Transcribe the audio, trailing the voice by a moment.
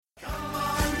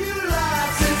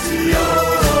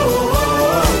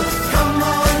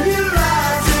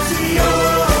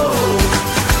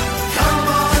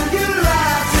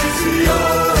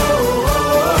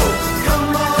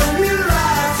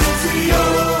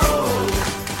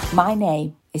My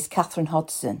name is Catherine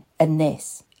Hodson and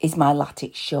this is my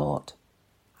Latics Short.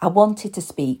 I wanted to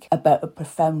speak about a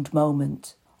profound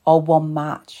moment or one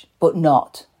match, but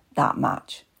not that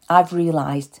match. I've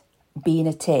realised being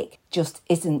a tick just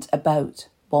isn't about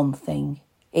one thing.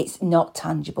 It's not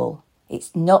tangible.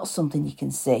 It's not something you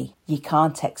can see. You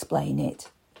can't explain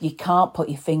it. You can't put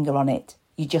your finger on it.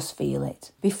 You just feel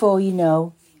it. Before you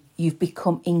know, you've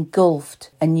become engulfed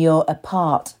and you're a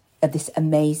part of this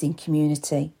amazing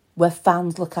community where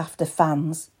fans look after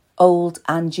fans, old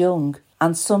and young,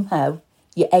 and somehow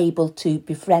you're able to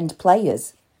befriend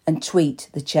players and tweet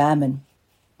the chairman.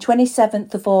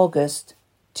 27th of August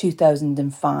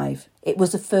 2005. It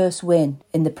was the first win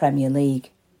in the Premier League.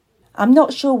 I'm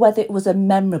not sure whether it was a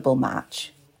memorable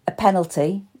match. A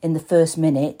penalty in the first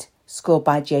minute scored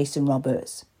by Jason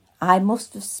Roberts. I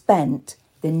must have spent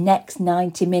the next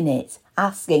 90 minutes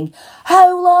asking,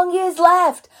 how long is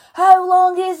left? How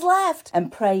long is left?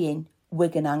 And praying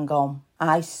Wigan hang on.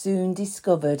 I soon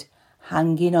discovered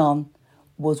hanging on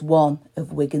was one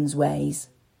of Wigan's ways.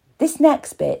 This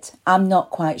next bit I'm not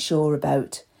quite sure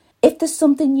about. If there's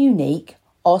something unique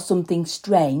or something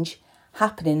strange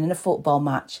happening in a football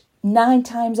match, 9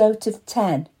 times out of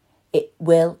 10 it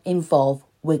will involve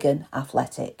Wigan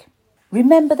Athletic.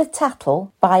 Remember the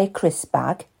tattle by a crisp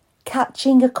bag,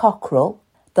 catching a cockerel,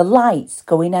 the lights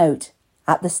going out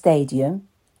at the stadium,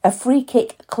 a free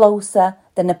kick closer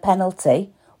than a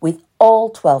penalty with all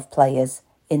 12 players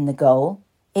in the goal.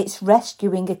 It's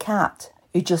rescuing a cat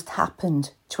who just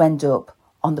happened to end up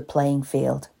on the playing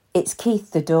field. It's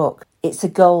Keith the Duck. It's a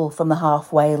goal from the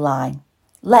halfway line.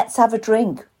 Let's have a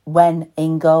drink when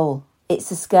in goal. It's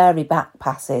the scary back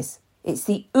passes. It's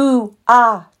the ooh,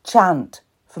 ah chant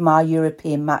from our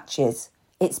European matches.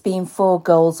 It's being 4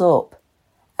 goals up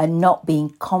and not being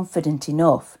confident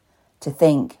enough to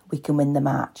think we can win the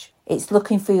match. It's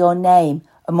looking for your name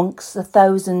amongst the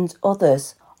thousands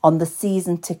others on the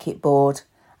season ticket board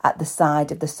at the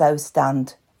side of the South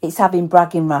Stand. It's having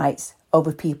bragging rights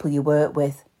over people you work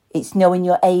with. It's knowing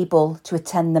you're able to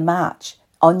attend the match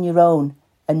on your own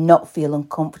and not feel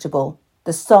uncomfortable.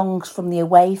 The songs from the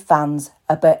away fans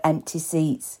about empty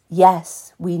seats.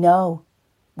 Yes, we know.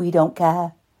 We don't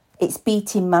care. It's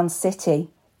beating Man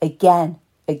City again.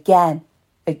 It's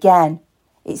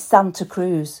Santa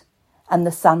Cruz and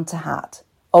the Santa hat,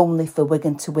 only for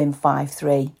Wigan to win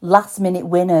 5-3. Last minute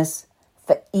winners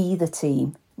for either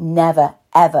team. Never,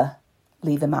 ever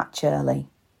leave a match early.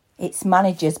 It's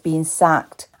managers being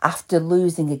sacked after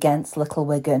losing against Little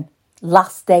Wigan.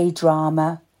 Last day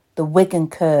drama, the Wigan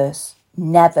curse,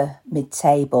 never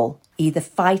mid-table, either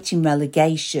fighting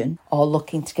relegation or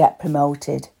looking to get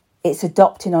promoted. It's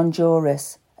adopting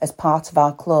Honduras as part of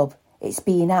our club. It's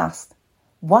being asked,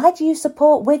 why do you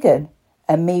support Wigan?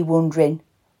 And me wondering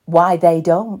why they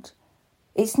don't.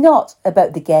 It's not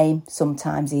about the game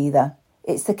sometimes either.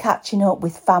 It's the catching up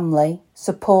with family,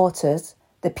 supporters,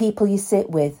 the people you sit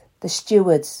with, the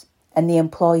stewards and the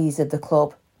employees of the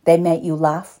club. They make you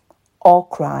laugh or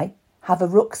cry, have a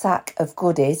rucksack of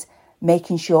goodies,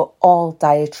 making sure all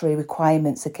dietary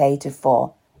requirements are catered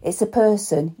for. It's a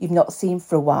person you've not seen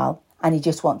for a while and you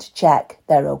just want to check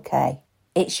they're okay.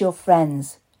 It's your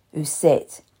friends who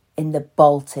sit in the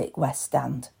Baltic West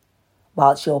Stand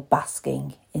whilst you're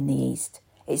basking in the East.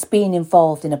 It's being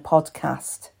involved in a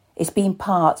podcast. It's being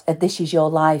part of This Is Your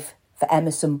Life for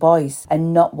Emerson Boyce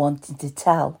and not wanting to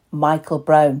tell Michael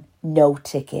Brown no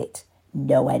ticket,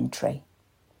 no entry.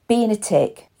 Being a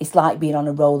tick is like being on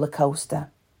a roller coaster.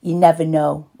 You never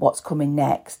know what's coming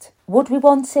next. Would we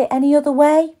want it any other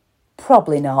way?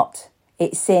 Probably not.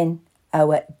 It's in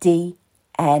our DNA.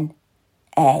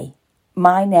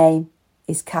 My name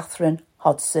is Catherine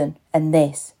Hodson and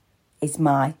this is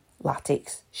my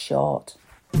Latics Short.